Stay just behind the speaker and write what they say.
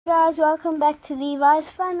guys, welcome back to Levi's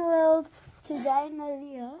Fun World. Today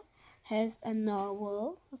Naleah has a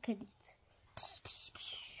novel. Look at it.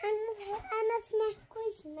 And that's my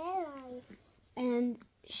squishmallow. And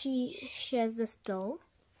she has this doll.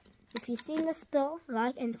 If you've seen this doll,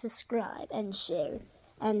 like and subscribe and share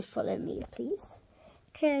and follow me, please.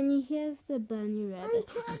 Okay, and here's the bunny rabbit.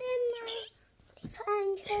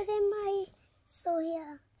 I'm showing my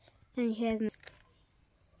soya. And here's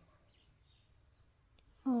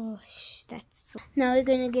that's so. Now we're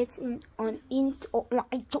gonna get into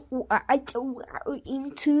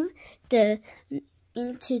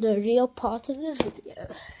the real part of the video.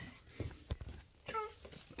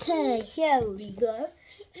 Okay, here we go.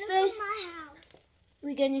 First,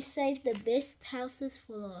 we're gonna save the best houses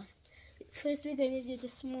for last. First, we're gonna do the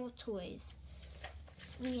small toys.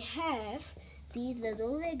 We have these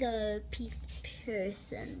little Lego piece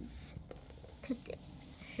persons. Look at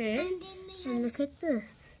her. And look at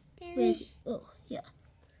this. Oh, yeah.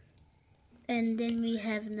 And then we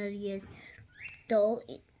have Naleah's doll.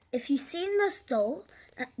 If you've seen this doll,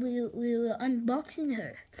 we were unboxing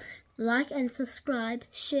her. Like and subscribe,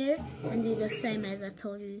 share, and do the same as I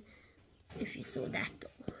told you if you saw that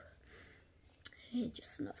doll. It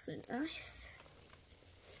just smells so nice.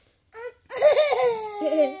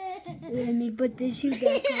 Let me put the shoe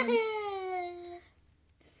back on.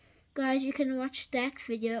 Guys, you can watch that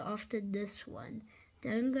video after this one.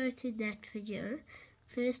 Don't go to that video.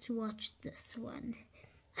 First watch this one.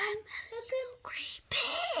 I'm a little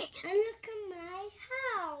creepy. And look at my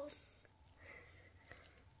house.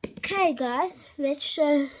 Okay guys, let's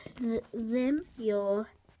show them your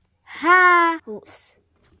house.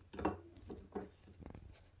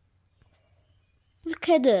 Look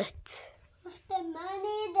at it. With the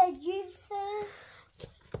money, the juices.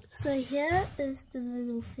 So here is the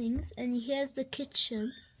little things, and here's the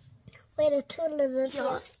kitchen. Where the toilet is.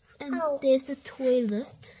 Yeah, and there's the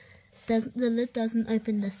toilet. The lid doesn't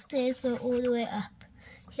open. The stairs go all the way up.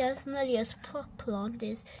 Here's Naleah's pot plant.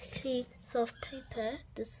 There's clean soft paper.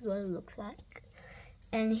 This is what it looks like.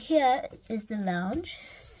 And here is the lounge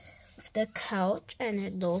with the couch and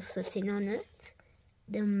a doll sitting on it.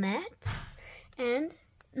 The mat and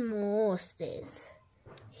more stairs.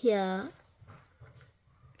 Here.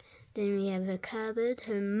 Then we have her cupboard,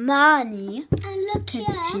 her money. And look here.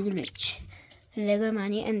 She's rich. Her Lego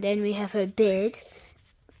money. And then we have her bed.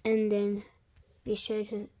 And then we showed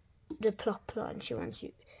her the plot plant she wants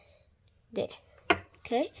you. There.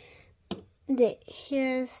 Okay. There.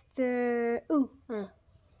 Here's the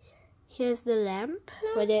here's the lamp.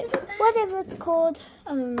 Whatever it's called.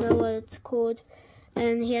 I don't know what it's called.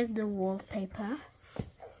 And here's the wallpaper.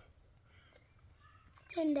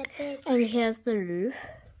 And the bed. And here's the roof.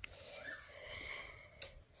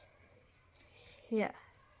 Yeah.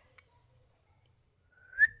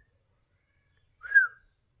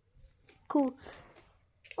 Cool.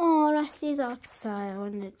 Oh, Rusty's outside. I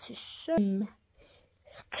wanted to show him.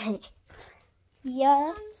 Okay.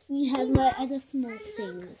 Yeah, we have my other small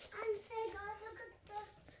things. And say, God, look at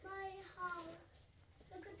my house.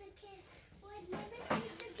 Look at the kid. Wait, maybe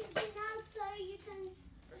take the kitchen out so you can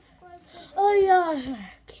subscribe to the Oh yeah.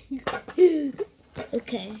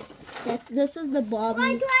 Okay. This is the Barbie.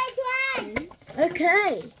 Wait.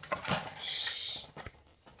 Okay. Shh.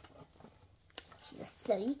 She's a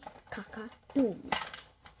silly caca boom.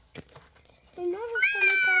 Another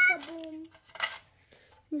silly caca boom.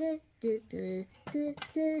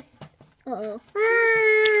 Uh-oh.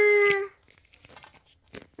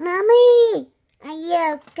 Mommy, are you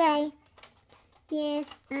okay? Yes,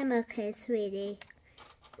 I'm okay, sweetie.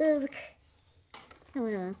 Look.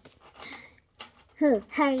 Hello.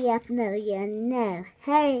 Hurry up, Naleah. No.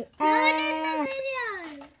 Hurry up. No,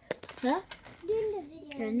 video. Huh? Doing the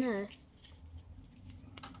video. No.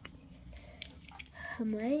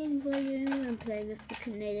 I'm waiting for you. I'm playing with the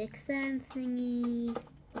kinetic sand thingy.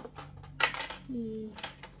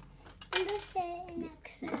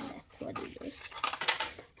 That's what it is.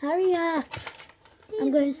 Hurry up.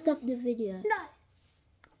 I'm going to stop the video. No.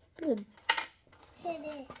 Good.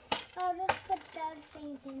 Okay, I'll just put those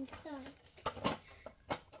things inside.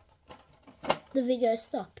 The video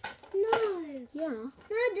stopped. No. Yeah. No,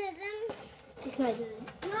 it didn't. Yes, I didn't.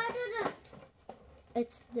 No, it didn't.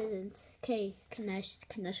 It didn't. Okay, can I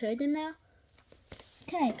show them now?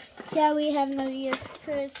 Okay, here we have Naleah's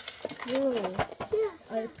first drawer. Yeah.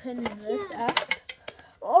 Open this up.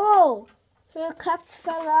 Oh, her cups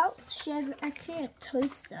fell out. She has actually a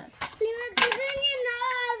toaster. Levi, didn't you know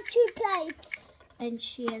I have 2 plates? And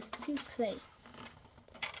she has 2 plates.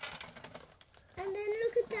 And then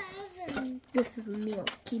look at the oven. This is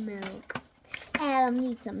milky milk. Adam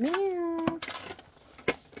needs some milk.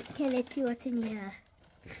 Okay, let's see what's in here.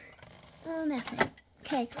 Oh, nothing.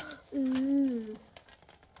 Okay. Ooh.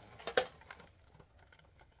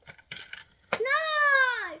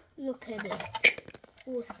 No! Look at it.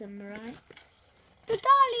 Awesome, right? The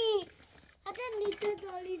dolly! I don't need the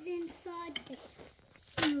dollies inside this.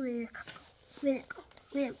 Where?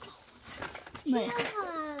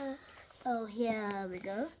 Yeah. Oh, here we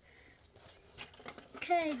go.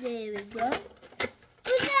 Okay, there we go.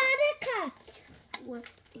 Banana.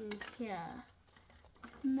 What's in here?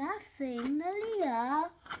 Nothing, Naleah.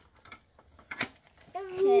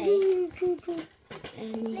 Okay.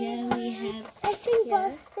 And here we have. I think here.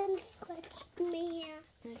 Boston scratched me here.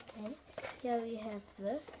 Okay. Here we have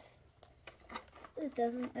this. It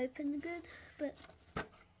doesn't open good, but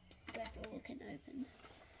that's all it can open.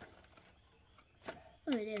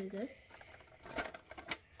 Oh, there we go.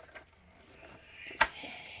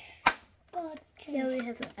 Here we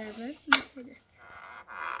have an oven. Look at it.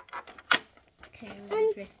 Okay,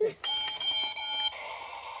 we'll press this.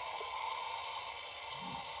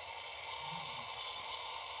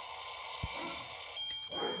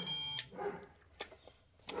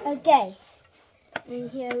 Okay, and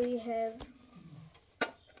here we have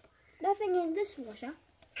nothing in this washer.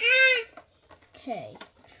 Okay,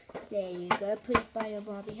 there you go. Put it by your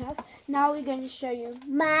Barbie house. Now we're going to show you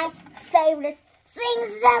my favorite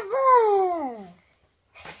things ever.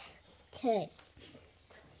 Okay,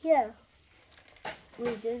 here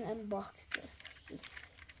we didn't unbox this.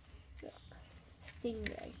 Look,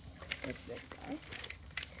 stingray. What's this, guys?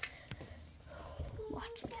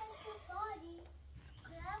 Watch this.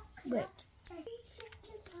 Wait.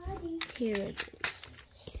 Here it is.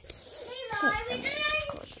 Levi, we didn't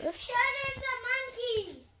show them the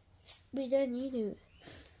monkeys. We don't need to.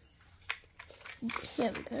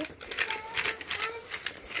 Here we go.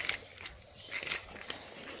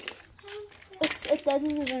 It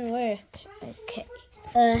doesn't even work. Okay.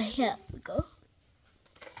 Here we go.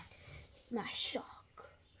 My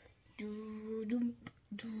shark. Doo-dum,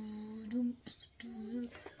 doo-dum, doo.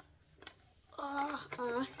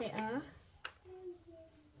 Say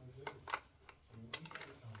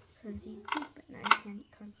Can't see it, but now you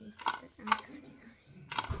can't see it, but now you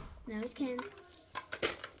can't. Now it can.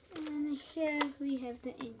 And here we have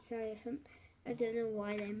the inside of him. I don't know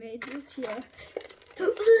why they made this here.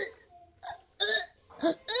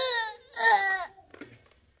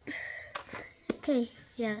 Okay,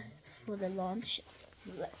 yeah, it's for the launch.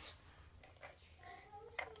 Let's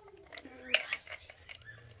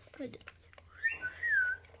put it.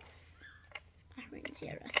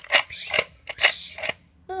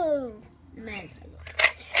 Oh, the man.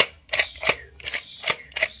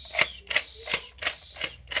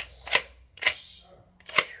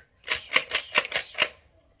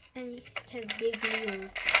 And it has big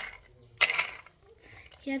wheels.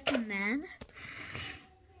 Here's the man.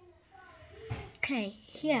 Okay,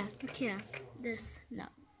 here, look here. This, no,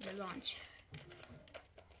 the launch.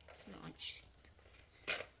 Launch.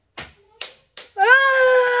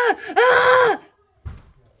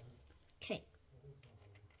 Okay.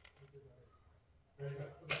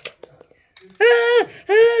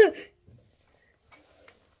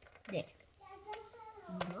 There.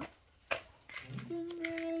 No.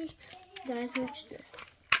 Stingray. Guys, watch this.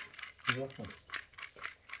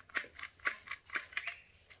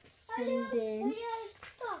 And then,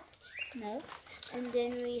 no, and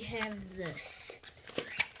then we have this.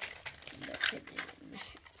 Look at it.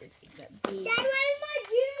 This is a big. Dad, where's my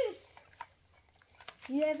juice? If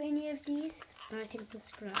you have any of these, like and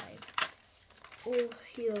subscribe. Or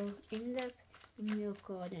you'll end up in your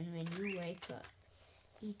garden when you wake up,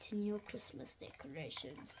 eating your Christmas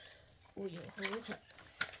decorations or your whole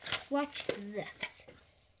house. Watch this.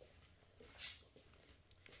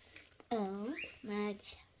 Oh my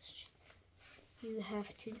gosh. You have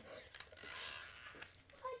to.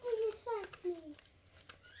 Why do you thank me?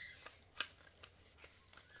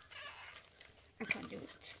 I can't do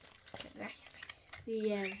it. But we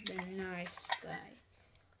have the nice guy.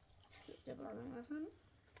 The bottom of him.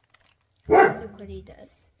 Look what he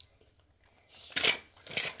does.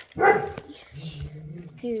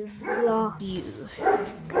 To vlog you.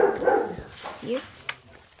 See it?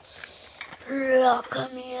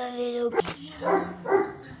 Come here, little kid.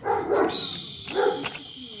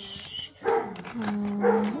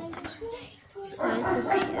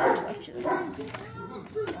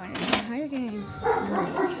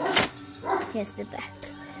 Here's the back.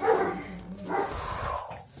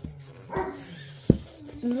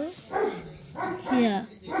 Here,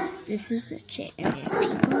 this is the chair. There's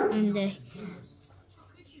people and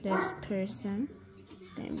there's person.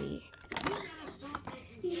 Maybe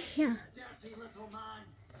here.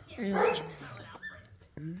 And watch this.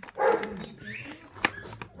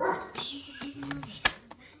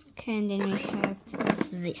 Okay, and then we have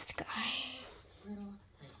this guy.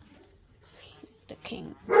 The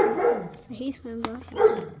king. So he's my boy.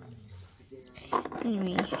 And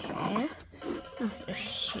we have the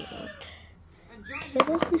shield. Get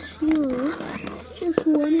off the shield. Just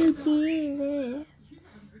wanna get it.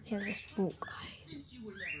 We have this bull guy.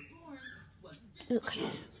 Look at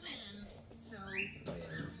him.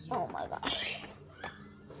 Oh my gosh.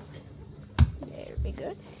 There we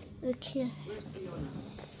go. Look here.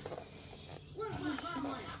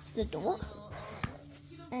 The door.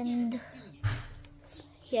 And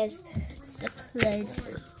here's the plate.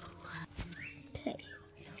 Okay.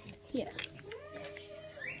 Here.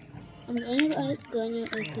 I'm only gonna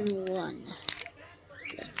open one.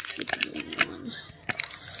 Let's open one.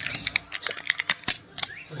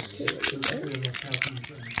 Here we go.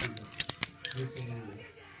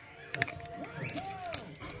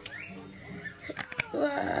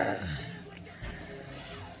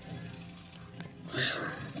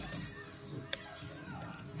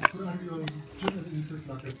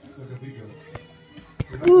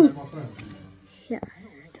 Yeah.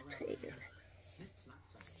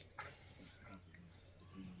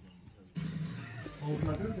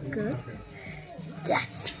 Good.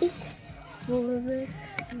 That's it for this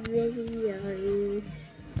video.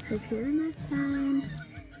 Hope you had a nice time.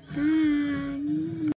 Bye.